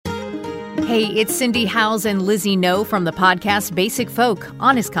Hey, it's Cindy Howes and Lizzie No from the podcast Basic Folk,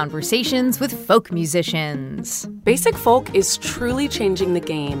 honest conversations with folk musicians. Basic Folk is truly changing the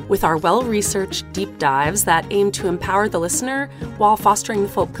game with our well-researched deep dives that aim to empower the listener while fostering the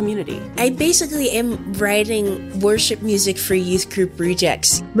folk community. I basically am writing worship music for youth group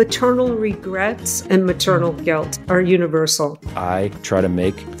rejects. Maternal regrets and maternal guilt are universal. I try to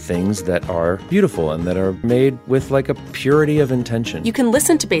make things that are beautiful and that are made with like a purity of intention. You can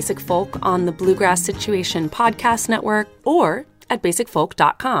listen to Basic Folk on the Bluegrass Situation Podcast Network or at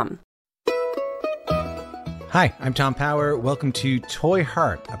basicfolk.com. Hi, I'm Tom Power. Welcome to Toy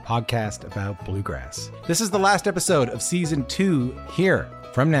Heart, a podcast about bluegrass. This is the last episode of season 2. Here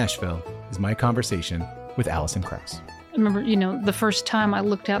from Nashville is my conversation with Alison Krauss. I remember, the first time I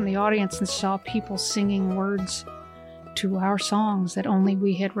looked out in the audience and saw people singing words to our songs that only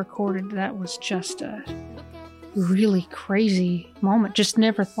we had recorded. That was just a really crazy moment. Just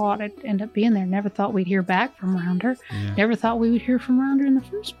never thought it'd end up being there. Never thought we'd hear back from Rounder. Yeah. Never thought we would hear from Rounder in the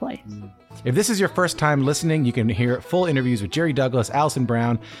first place. If this is your first time listening, you can hear full interviews with Jerry Douglas, Alison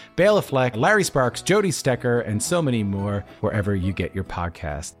Brown, Bela Fleck, Larry Sparks, Jody Stecker, and so many more wherever you get your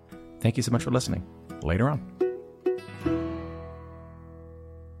podcast. Thank you so much for listening. Later on.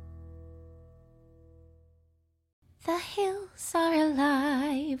 The hills are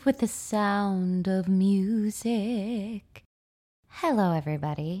alive with the sound of music. Hello,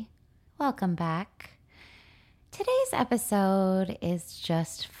 everybody. Welcome back. Today's episode is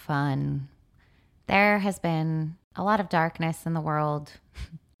just fun. There has been a lot of darkness in the world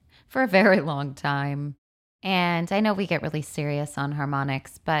for a very long time. And I know we get really serious on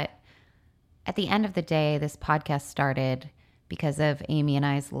harmonics, but at the end of the day, this podcast started because of Amy and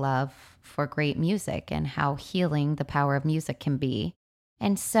I's love for great music and how healing the power of music can be.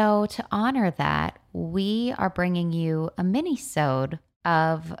 And so to honor that, we are bringing you a mini-sode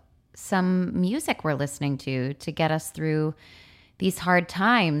of some music we're listening to get us through these hard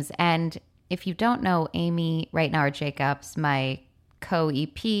times. And if you don't know, Amy Reitnauer Jacobs, my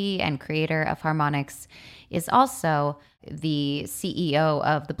co-EP and creator of Harmonics, is also the CEO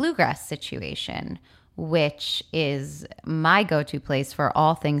of the Bluegrass Situation, which is my go-to place for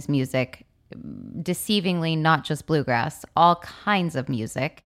all things music, deceivingly not just bluegrass, all kinds of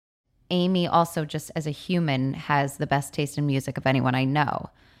music. Amy also, just as a human, has the best taste in music of anyone I know.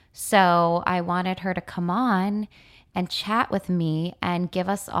 So I wanted her to come on and chat with me and give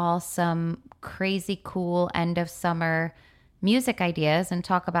us all some crazy cool end of summer music ideas and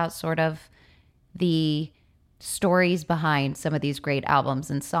talk about sort of the stories behind some of these great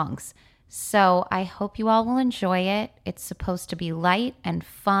albums and songs. So I hope you all will enjoy it. It's supposed to be light and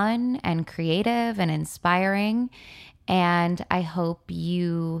fun and creative and inspiring. And I hope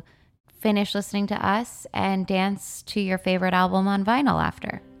you finish listening to us and dance to your favorite album on vinyl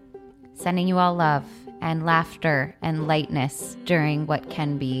after. Sending you all love and laughter and lightness during what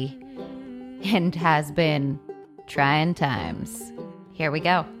can be and has been trying times. Here we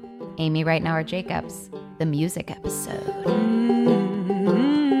go. Amy Reitnauer Jacobs, the music episode.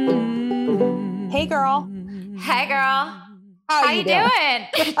 Hey, girl. Hey, girl. How you doing?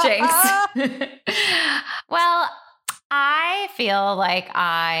 Jinx. Well, I feel like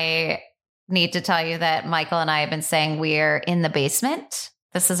I need to tell you that Michael and I have been saying we're in the basement.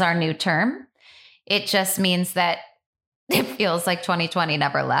 This is our new term. It just means that it feels like 2020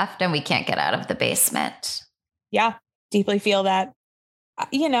 never left and we can't get out of the basement. Yeah, deeply feel that.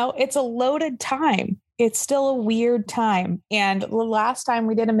 It's a loaded time. It's still a weird time. And the last time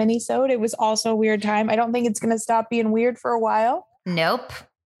we did a mini-sode, it was also a weird time. I don't think it's going to stop being weird for a while. Nope.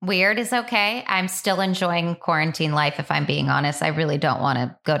 Weird is okay. I'm still enjoying quarantine life, if I'm being honest. I really don't want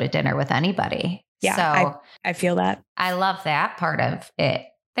to go to dinner with anybody. Yeah, so I feel that. I love that part of it.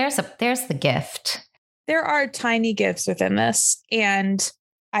 There's the gift. There are tiny gifts within this. And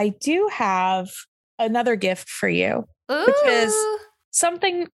I do have another gift for you, which is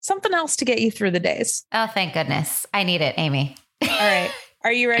something else to get you through the days. Oh, thank goodness. I need it, Amy. All right.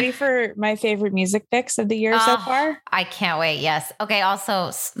 Are you ready for my favorite music picks of the year so far? I can't wait. Yes. Okay.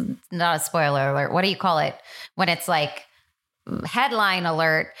 Also, not a spoiler alert. What do you call it? When it's like headline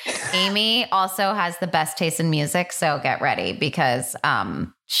alert. Amy also has the best taste in music. So get ready because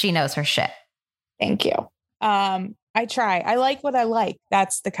she knows her shit. Thank you. I try. I like what I like.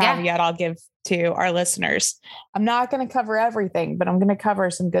 That's the caveat I'll give to our listeners. I'm not going to cover everything, but I'm going to cover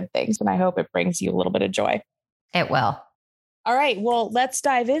some good things. And I hope it brings you a little bit of joy. It will. All right. Well, let's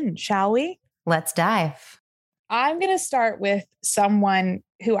dive in, shall we? Let's dive. I'm going to start with someone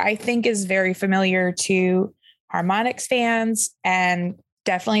who I think is very familiar to Harmonics fans and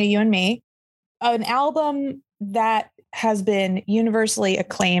definitely you and me. An album that has been universally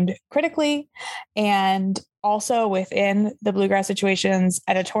acclaimed critically, and also within the Bluegrass Situations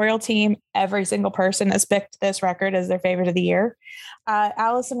editorial team. Every single person has picked this record as their favorite of the year.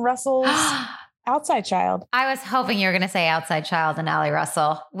 Allison Russell's Outside Child. I was hoping you were going to say Outside Child and Allie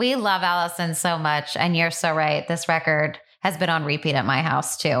Russell. We love Allison so much, and you're so right. This record has been on repeat at my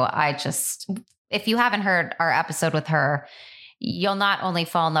house too. If you haven't heard our episode with her, you'll not only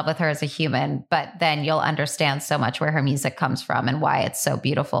fall in love with her as a human, but then you'll understand so much where her music comes from and why it's so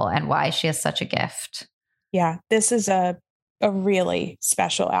beautiful and why she is such a gift. Yeah, this is a really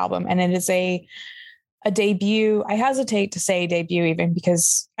special album, and it is a debut. I hesitate to say debut even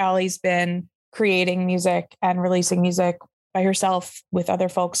because Allie's been creating music and releasing music by herself with other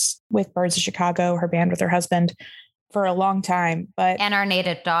folks, with Birds of Chicago, her band with her husband, for a long time. And Our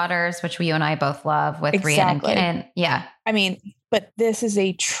Native Daughters, which you and I both love, with exactly. Rhiannon Kinnan. Yeah. I mean, but this is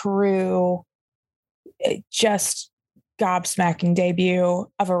a true, just gobsmacking debut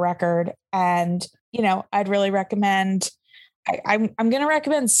of a record. And, you know, I'd really recommend, I'm going to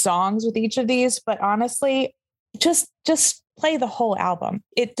recommend songs with each of these, but honestly, just play the whole album.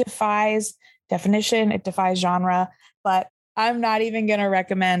 It defies definition. It defies genre, but I'm not even going to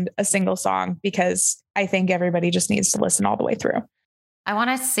recommend a single song because I think everybody just needs to listen all the way through. I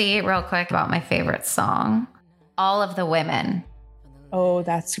want to see real quick about my favorite song, All of the Women. Oh,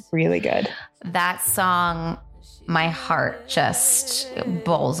 that's really good. That song, my heart just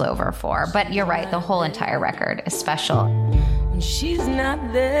bowls over for. But you're right, the whole entire record is special. When she's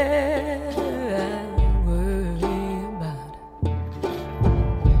not there, I worry about it.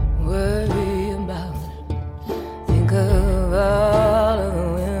 Worry about it. Think of all of the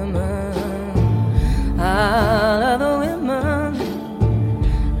women. All of the women.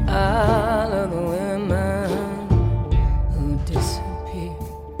 All of the women who disappear.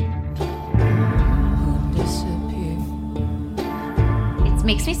 It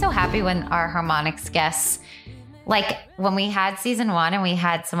makes me so happy when our harmonics guests, like when we had season 1 and we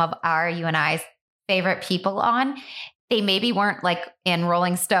had some of you and I's favorite people on, they maybe weren't like in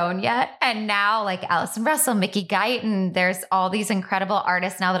Rolling Stone yet. And now like Allison Russell, Mickey Guyton, there's all these incredible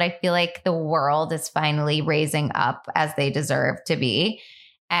artists now that I feel like the world is finally raising up as they deserve to be.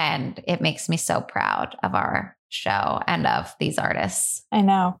 And it makes me so proud of our show and of these artists. I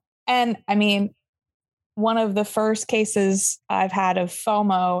know. And I mean, one of the first cases I've had of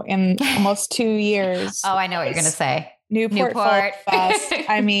FOMO in almost 2 years. Oh, I know what you're going to say. Newport. Folk Fest.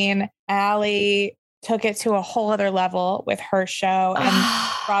 I mean, Allie took it to a whole other level with her show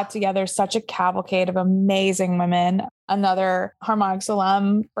and brought together such a cavalcade of amazing women. Another Harmonics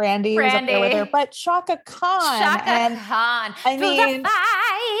alum, Brandy was up there with her, but Chaka Khan. Khan. I mean,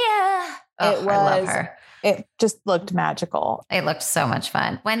 I love her. It just looked magical. It looked so much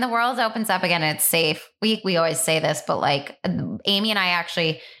fun. When the world opens up again and it's safe, we always say this, but like Amy and I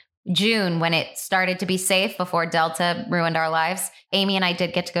actually, June, when it started to be safe before Delta ruined our lives, Amy and I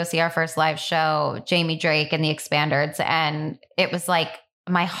did get to go see our first live show, Jamie Drake and the Expanders. And it was like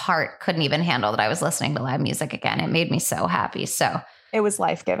my heart couldn't even handle that I was listening to live music again. It made me so happy. So it was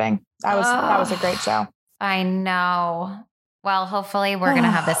life-giving. That was a great show. I know. Well, hopefully we're going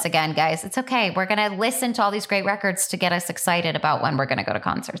to have this again, guys. It's okay. We're going to listen to all these great records to get us excited about when we're going to go to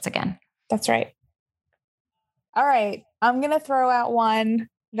concerts again. That's right. All right. I'm going to throw out one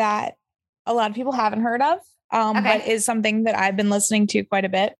that a lot of people haven't heard of, but is something that I've been listening to quite a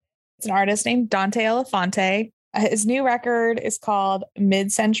bit. It's an artist named Dante Elefante. His new record is called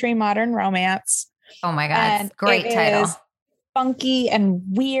Mid-Century Modern Romance. Oh my God. Great title. Funky and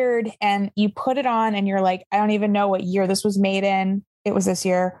weird, and you put it on and you're like, I don't even know what year this was made in. It was this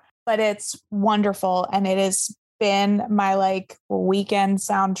year, but it's wonderful. And it has been my like weekend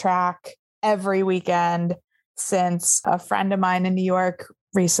soundtrack every weekend since a friend of mine in New York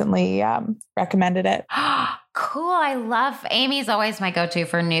recently recommended it. Cool. I love Amy's always my go-to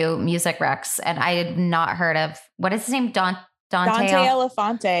for new music recs. And I had not heard of, what is his name? Dante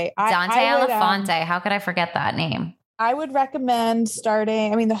Elefante. Dante Elefante. How could I forget that name? I would recommend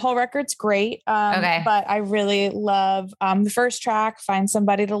starting. I mean, the whole record's great, but I really love the first track, Find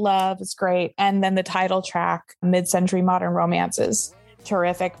Somebody to Love. It's great. And then the title track, Mid-Century Modern Romance, is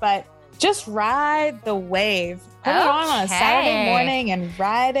terrific. But just ride the wave. Put it on a Saturday morning and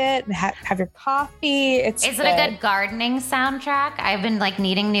ride it and have your coffee. Is it a good gardening soundtrack? I've been like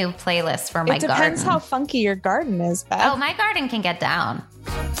needing new playlists for my garden. It depends how funky your garden is, Beth. Oh, my garden can get down.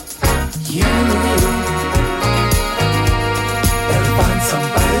 Find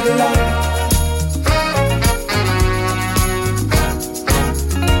somebody to love.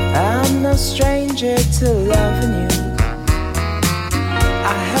 I'm no stranger to loving you.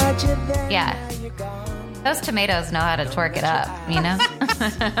 I heard you there. Yeah. Those tomatoes know how to twerk it up, you know?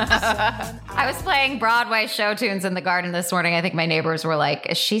 I was playing Broadway show tunes in the garden this morning. I think my neighbors were like,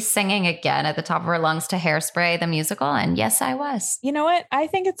 is she singing again at the top of her lungs to Hairspray, the musical? And yes, I was. You know what? I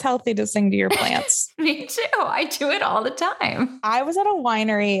think it's healthy to sing to your plants. Me too. I do it all the time. I was at a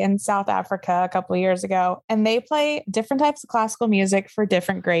winery in South Africa a couple of years ago, and they play different types of classical music for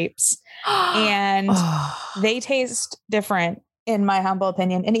different grapes. And they taste different, in my humble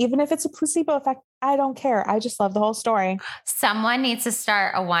opinion. And even if it's a placebo effect, I don't care. I just love the whole story. Someone needs to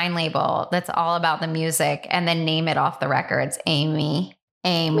start a wine label that's all about the music and then name it off the records. Amy.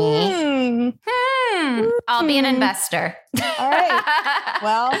 I'll be an investor. All right.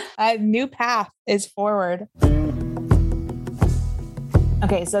 Well, a new path is forward.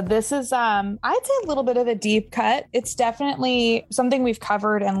 Okay, so this is, I'd say a little bit of a deep cut. It's definitely something we've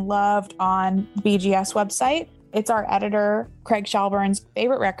covered and loved on BGS website. It's our editor, Craig Shelburn's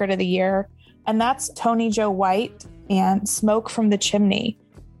favorite record of the year, and that's Tony Joe White and Smoke from the Chimney.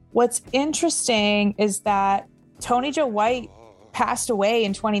 What's interesting is that Tony Joe White passed away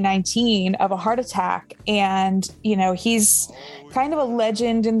in 2019 of a heart attack. And, you know, he's kind of a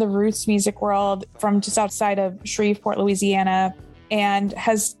legend in the roots music world from just outside of Shreveport, Louisiana, and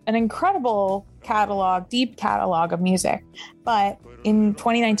has an incredible catalog, deep catalog of music. But in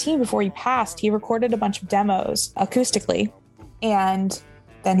 2019, before he passed, he recorded a bunch of demos acoustically, and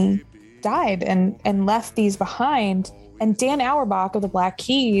then he died and left these behind. And Dan Auerbach of the Black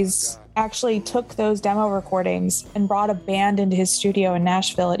Keys actually took those demo recordings and brought a band into his studio in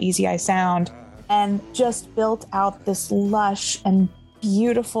Nashville at Easy Eye Sound and just built out this lush and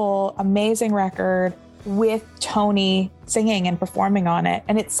beautiful, amazing record with Tony singing and performing on it.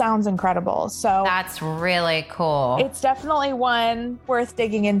 And it sounds incredible. So that's really cool. It's definitely one worth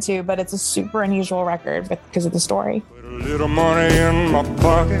digging into, but it's a super unusual record because of the story. Put a little money in my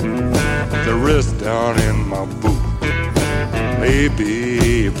pocket, the rest down in my boot.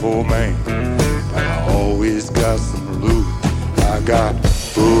 Maybe a poor man, but I always got some loot. I got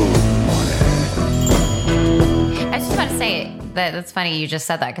food money. I was just about to say, that's funny you just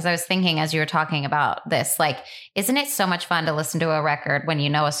said that, because I was thinking as you were talking about this, like, isn't it so much fun to listen to a record when you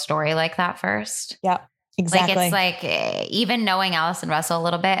know a story like that first? Yeah, exactly. Like, it's like, even knowing Allison Russell a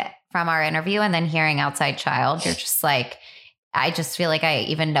little bit from our interview and then hearing Outside Child, you're just like, I just feel like I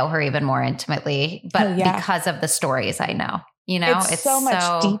even know her even more intimately, but because of the stories I know, you know, it's so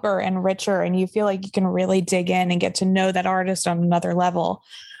much deeper and richer, and you feel like you can really dig in and get to know that artist on another level.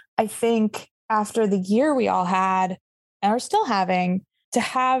 I think after the year we all had, and are still having, to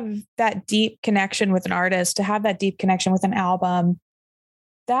have that deep connection with an artist, to have that deep connection with an album,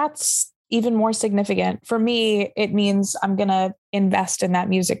 that's even more significant. For me, it means I'm going to invest in that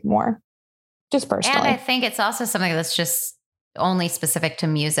music more, just personally. And I think it's also something that's just only specific to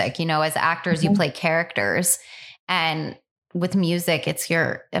music. You know, as actors, you play characters, and with music,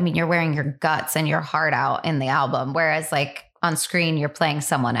 you're wearing your guts and your heart out in the album. Whereas like on screen, you're playing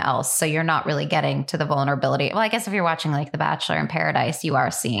someone else. So you're not really getting to the vulnerability. Well, I guess if you're watching like The Bachelor in Paradise, you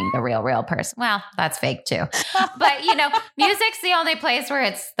are seeing the real person. Well, that's fake too. But you know, music's the only place where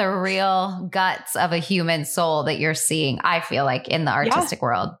it's the real guts of a human soul that you're seeing, I feel like, in the artistic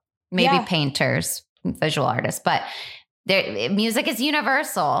world. Maybe painters, visual artists, but music is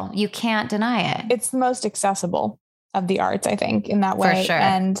universal. You can't deny it. It's the most accessible of the arts, I think, in that way. For sure.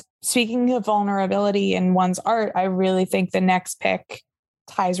 And speaking of vulnerability in one's art, I really think the next pick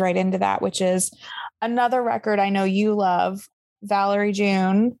ties right into that, which is another record I know you love, Valerie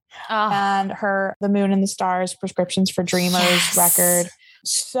June, and her The Moon and the Stars, Prescriptions for Dreamers record.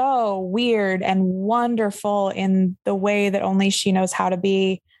 So weird and wonderful in the way that only she knows how to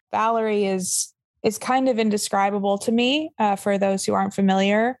be. Valerie is kind of indescribable to me, for those who aren't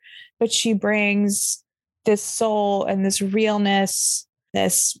familiar, but she brings this soul and this realness,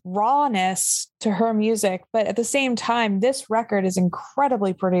 this rawness to her music. But at the same time, this record is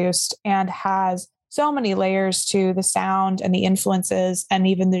incredibly produced and has so many layers to the sound and the influences and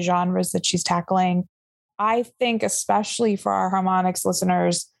even the genres that she's tackling. I think, especially for our harmonics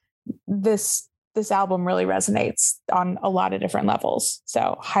listeners, this album really resonates on a lot of different levels.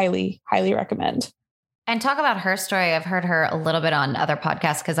 So highly, highly recommend. And talk about her story. I've heard her a little bit on other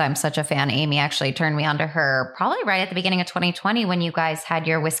podcasts because I'm such a fan. Amy actually turned me on to her probably right at the beginning of 2020 when you guys had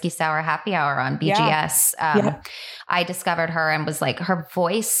your Whiskey Sour Happy Hour on BGS. I discovered her and was like, her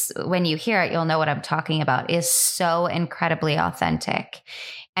voice, when you hear it, you'll know what I'm talking about, is so incredibly authentic.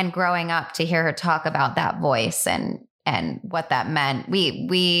 And growing up to hear her talk about that voice and what that meant.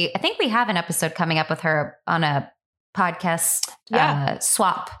 I think we have an episode coming up with her on a podcast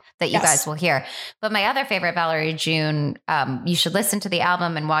swap that you guys will hear. But my other favorite, Valerie June, you should listen to the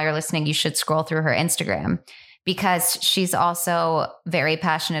album. And while you're listening, you should scroll through her Instagram, because she's also very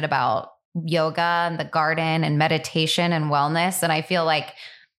passionate about yoga and the garden and meditation and wellness. And I feel like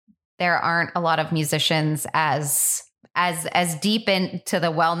there aren't a lot of musicians as deep into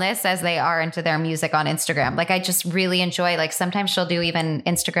the wellness as they are into their music on Instagram. Like I just really enjoy, like sometimes she'll do even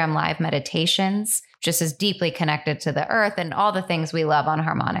Instagram live meditations, just as deeply connected to the earth and all the things we love on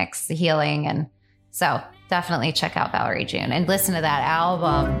harmonics, the healing. And so definitely check out Valerie June and listen to that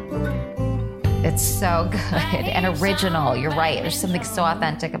album. It's so good and original. You're right. There's something so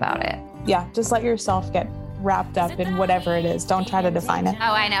authentic about it. Yeah. Just let yourself get wrapped up in whatever it is. Don't try to define it.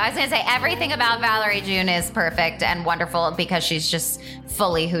 Oh, I know. I was going to say everything about Valerie June is perfect and wonderful because she's just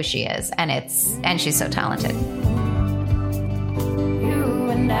fully who she is. And she's so talented. You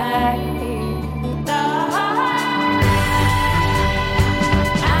and I.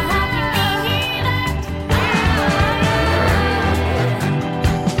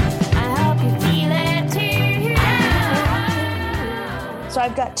 So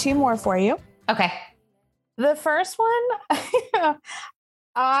I've got two more for you. Okay. The first one,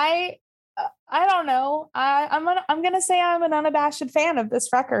 I don't know. I'm gonna say I'm an unabashed fan of this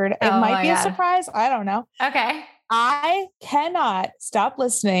record. It might be a surprise. I don't know. Okay. I cannot stop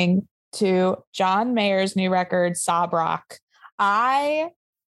listening to John Mayer's new record, Sob Rock. I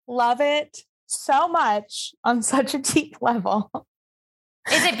love it so much on such a deep level.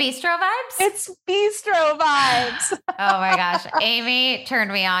 Is it Bistro Vibes? It's Bistro Vibes. Oh my gosh. Amy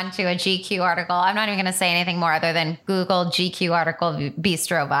turned me on to a GQ article. I'm not even going to say anything more other than Google GQ article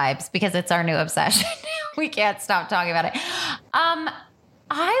Bistro Vibes because it's our new obsession. We can't stop talking about it.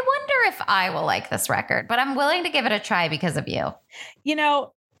 I wonder if I will like this record, but I'm willing to give it a try because of you. You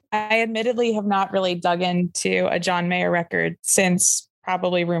know, I admittedly have not really dug into a John Mayer record since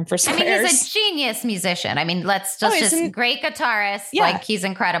probably Room for Squares. I mean, he's a genius musician. I mean, let's just great guitarist. Yeah. Like he's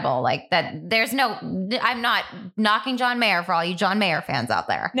incredible. Like that. I'm not knocking John Mayer for all you John Mayer fans out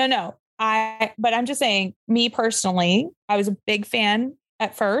there. No. But I'm just saying, me personally, I was a big fan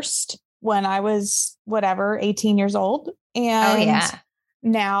at first when I was 18 years old. And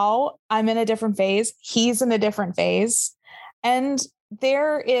now I'm in a different phase. He's in a different phase. And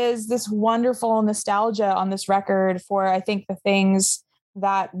there is this wonderful nostalgia on this record for, I think, the things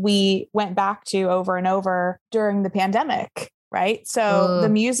that we went back to over and over during the pandemic, right? So the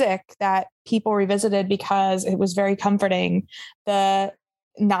music that people revisited because it was very comforting, the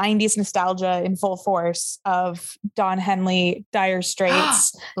 90s nostalgia in full force of Don Henley, Dire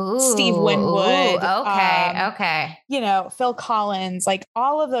Straits, Steve Winwood. Okay. Phil Collins, like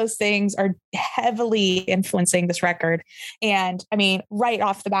all of those things are heavily influencing this record. And I mean, right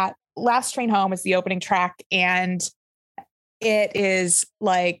off the bat, Last Train Home is the opening track. And it is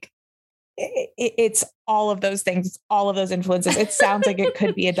like, it's all of those things, all of those influences. It sounds like it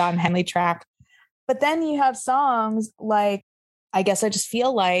could be a Don Henley track. But then you have songs like, I Guess I Just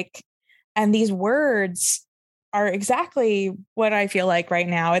Feel Like, and these words are exactly what I feel like right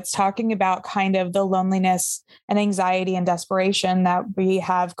now. It's talking about kind of the loneliness and anxiety and desperation that we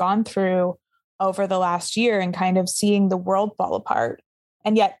have gone through over the last year and kind of seeing the world fall apart.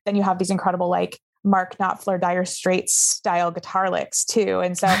 And yet then you have these incredible, like Mark Knopfler, Dire Straits style guitar licks too.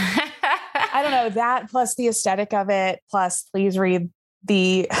 And so I don't know, that plus the aesthetic of it, plus please read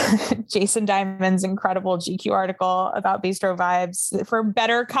the Jason Diamond's incredible GQ article about Bistro Vibes for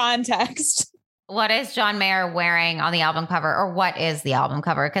better context. What is John Mayer wearing on the album cover, or what is the album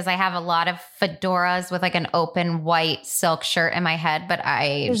cover? Because I have a lot of fedoras with like an open white silk shirt in my head, but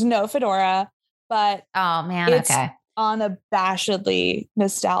there's no fedora, but oh man, it's unabashedly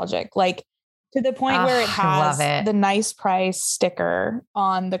nostalgic, like to the point where it has the Nice Price sticker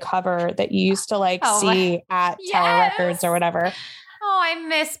on the cover that you used to see at Tower Records or whatever. Oh, I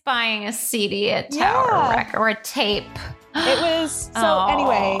miss buying a CD at Tower Records or a tape. It was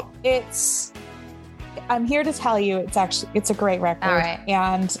anyway, I'm here to tell you it's a great record. All right.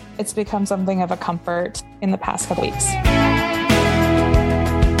 And it's become something of a comfort in the past couple weeks.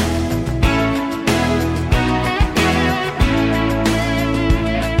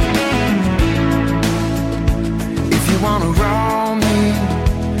 If you wanna roll me,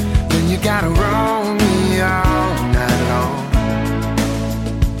 then you gotta roll me all night long.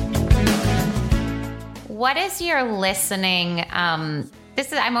 What is your listening? I'm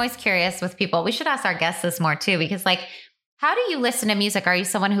always curious with people. We should ask our guests this more too, because like, how do you listen to music? Are you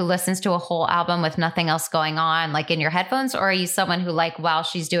someone who listens to a whole album with nothing else going on, like in your headphones? Or are you someone who, like, while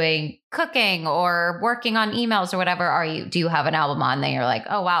she's doing cooking or working on emails or whatever, do you have an album on that you're like,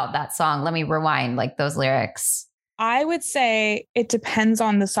 oh wow, that song, let me rewind like those lyrics? I would say it depends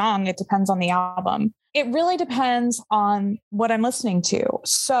on the song. It depends on the album. It really depends on what I'm listening to.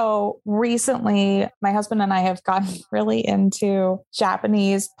 So recently, my husband and I have gotten really into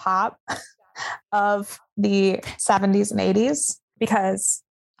Japanese pop of the 70s and 80s because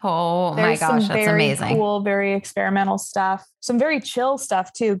my gosh, that's amazing. Cool, very experimental stuff. Some very chill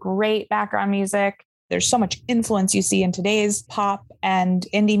stuff too. Great background music. There's so much influence you see in today's pop and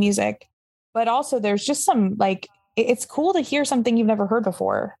indie music, but also there's just some it's cool to hear something you've never heard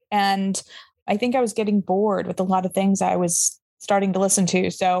before. And I think I was getting bored with a lot of things I was starting to listen to.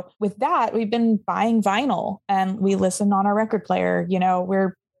 So with that, we've been buying vinyl and we listen on our record player. You know,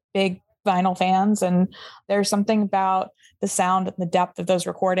 we're big vinyl fans, and there's something about the sound and the depth of those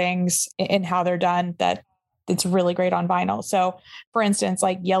recordings and how they're done that it's really great on vinyl. So for instance,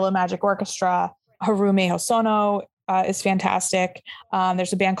 like Yellow Magic Orchestra, Harume Hosono is fantastic.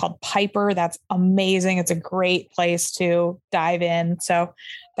 There's a band called Piper that's amazing. It's a great place to dive in. So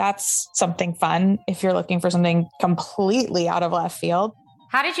that's something fun if you're looking for something completely out of left field.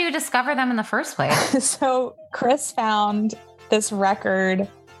 How did you discover them in the first place? So Chris found this record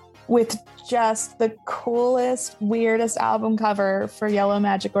with just the coolest, weirdest album cover for Yellow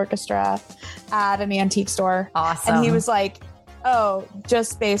Magic Orchestra at an antique store. Awesome. And he was like, oh,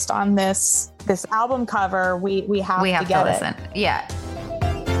 just based on this album cover, we have to get listen. It. Yeah.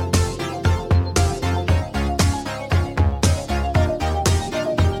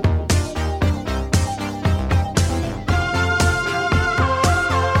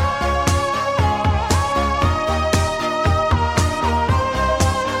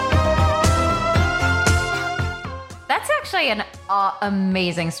 That's actually an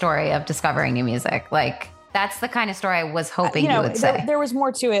amazing story of discovering new music. Like, that's the kind of story I was hoping you would say. There was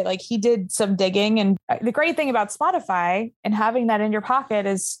more to it. Like, he did some digging, and the great thing about Spotify and having that in your pocket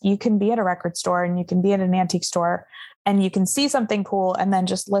is you can be at a record store and you can be at an antique store and you can see something cool and then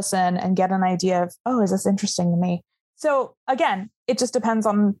just listen and get an idea of, oh, is this interesting to me? So again, it just depends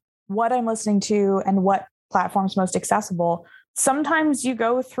on what I'm listening to and what platform's most accessible. Sometimes you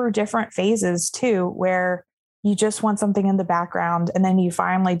go through different phases too, where you just want something in the background. And then you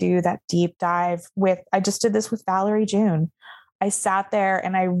finally do that deep dive I just did this with Valerie June. I sat there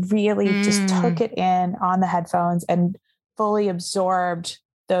and I really just took it in on the headphones and fully absorbed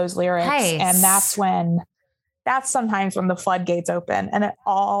those lyrics. Nice. And that's sometimes when the floodgates open and it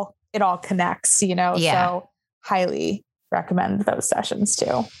all connects, you know? Yeah. So highly recommend those sessions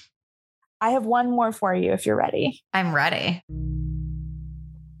too. I have one more for you if you're ready. I'm ready.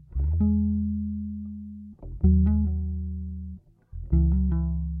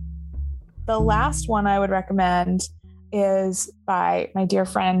 The last one I would recommend is by my dear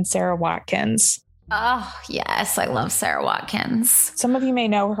friend, Sarah Watkins. Oh, yes. I love Sarah Watkins. Some of you may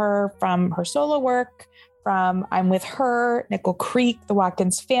know her from her solo work, from I'm With Her, Nickel Creek, The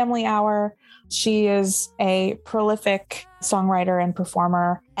Watkins Family Hour. She is a prolific songwriter and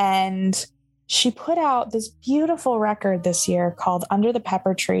performer. And she put out this beautiful record this year called Under the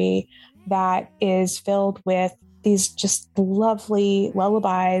Pepper Tree that is filled with these just lovely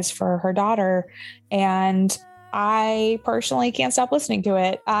lullabies for her daughter. And I personally can't stop listening to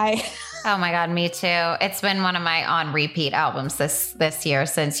it. Oh my God, me too. It's been one of my on repeat albums this year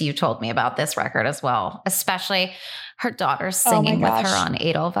since you told me about this record as well, especially her daughter singing with her on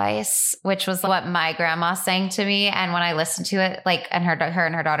Edelweiss, which was what my grandma sang to me. And when I listened to it, and her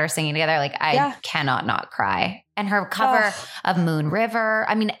and her daughter singing together, I cannot not cry. And her cover of Moon River,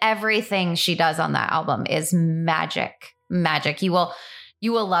 I mean, everything she does on that album is magic. You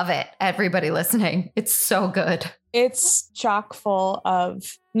will love it. Everybody listening. It's so good. It's chock full of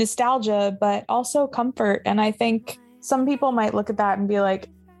nostalgia, but also comfort. And I think some people might look at that and be like,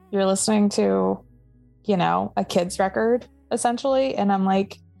 you're listening to, a kid's record, essentially. And I'm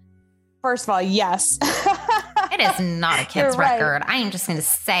like, first of all, yes. It is not a kid's record. I am just going to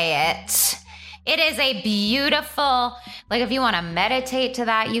say it. It is a beautiful, if you want to meditate to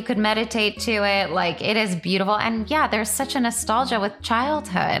that, you could meditate to it. It is beautiful. And yeah, there's such a nostalgia with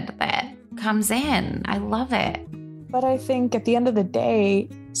childhood that comes in. I love it. But I think at the end of the day,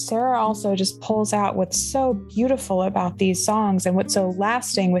 Sarah also just pulls out what's so beautiful about these songs and what's so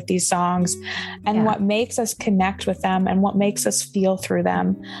lasting with these songs and what makes us connect with them and what makes us feel through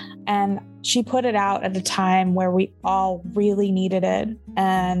them. And she put it out at a time where we all really needed it.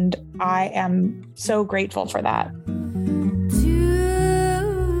 And I am so grateful for that.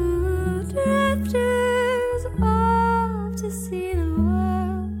 Two drifters off to see the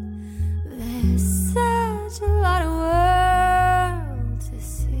world. There's such a lot of world to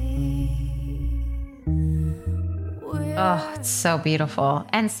see. Oh, it's So beautiful.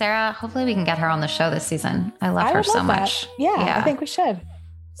 And Sarah, hopefully we can get her on the show this season. I love her so much. Yeah, I think we should.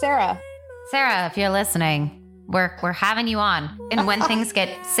 Sarah, if you're listening, we're having you on. And when things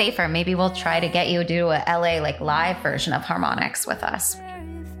get safer, maybe we'll try to get you to do a LA like live version of Harmonix with us.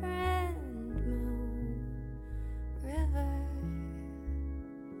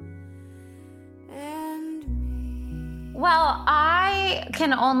 Well, I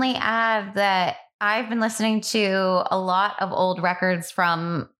can only add that I've been listening to a lot of old records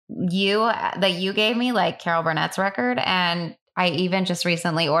from you that you gave me, like Carol Burnett's record. And I even just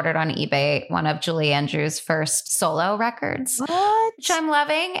recently ordered on eBay one of Julie Andrews' first solo records, which I'm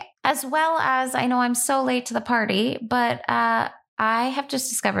loving, as well as I know I'm so late to the party, but I have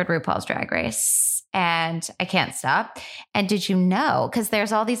just discovered RuPaul's Drag Race and I can't stop. And did you know, because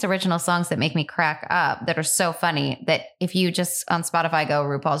there's all these original songs that make me crack up that are so funny that if you just on Spotify go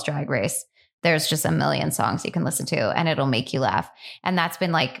RuPaul's Drag Race, there's just a million songs you can listen to and it'll make you laugh. And that's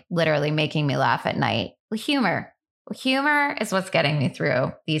been like literally making me laugh at night. Humor is what's getting me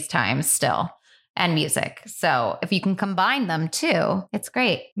through these times still, and music. So if you can combine them too, it's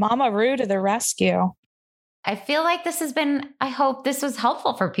great. Mama Ru to the rescue. I feel like I hope this was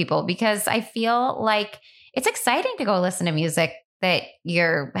helpful for people because I feel like it's exciting to go listen to music that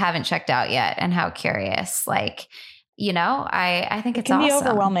you haven't checked out yet and how curious, like, you know, I think it's awesome. It can be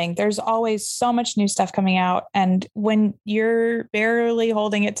overwhelming. There's always so much new stuff coming out. And when you're barely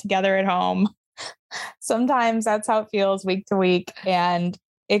holding it together at home, sometimes that's how it feels week to week. And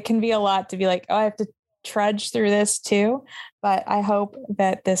it can be a lot to be like, oh, I have to trudge through this too. But I hope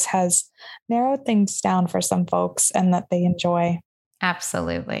that this has narrowed things down for some folks and that they enjoy.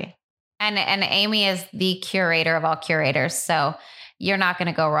 Absolutely. And Amy is the curator of all curators. So you're not going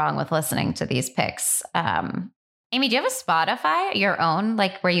to go wrong with listening to these picks. Amy, do you have a Spotify, your own,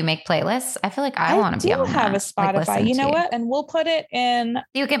 like where you make playlists? I feel like I want to be on that. I do have a Spotify. Like, you know what? And we'll put it in.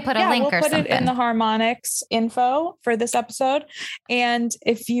 You can put a link or something. We'll put it in the Harmonix info for this episode. And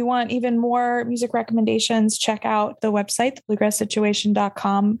if you want even more music recommendations, check out the website,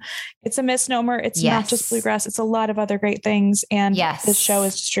 thebluegrasssituation.com. It's a misnomer. It's not just bluegrass. It's a lot of other great things. And this show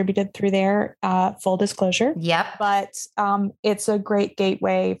is distributed through there. Full disclosure. Yep. But it's a great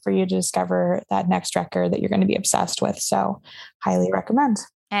gateway for you to discover that next record that you're going to be obsessed with. So highly recommend.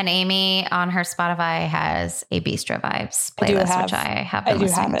 And Amy on her Spotify has a Bistro Vibes playlist, which I have been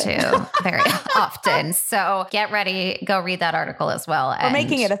listening to very often. So get ready. Go read that article as well. We're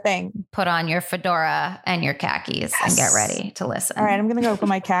making it a thing. Put on your fedora and your khakis and get ready to listen. All right. I'm going to go put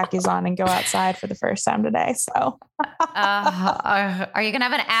my khakis on and go outside for the first time today. So are you going to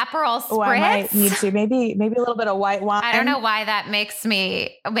have an Aperol Spritz? Oh, I might need to. Maybe a little bit of white wine. I don't know why that makes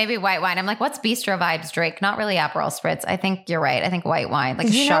me, maybe white wine. I'm like, what's Bistro Vibes, Drake? Not really Aperol Spritz. I think you're right. I think white wine, like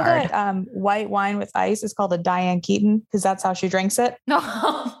a shard. That, white wine with ice is called a Diane Keaton because that's how she drinks it.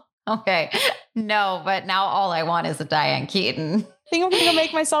 No. Okay. No, but now all I want is a Diane Keaton. I think I'm going to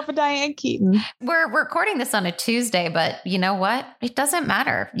make myself a Diane Keaton. We're recording this on a Tuesday, but you know what? It doesn't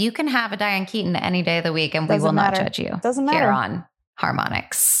matter. You can have a Diane Keaton any day of the week and we will not judge you. Doesn't matter. Here on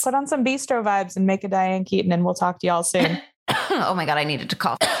Harmonix. Put on some Bistro Vibes and make a Diane Keaton and we'll talk to y'all soon. Oh my God, I needed to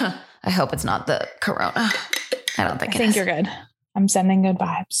cough. I hope it's not the corona. I don't think it is. I think you're good. I'm sending good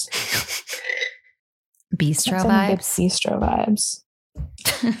vibes. Bistro Vibes? Bistro Vibes.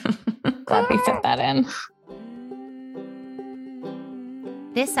 Glad we fit that in.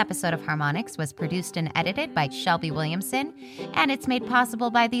 This episode of Harmonix was produced and edited by Shelby Williamson, and it's made possible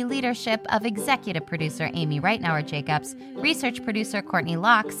by the leadership of executive producer Amy Reitnauer Jacobs, research producer Courtney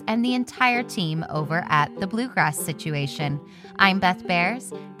Locks, and the entire team over at The Bluegrass Situation. I'm Beth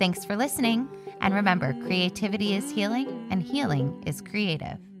Bears. Thanks for listening. And remember, creativity is healing, and healing is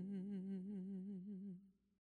creative.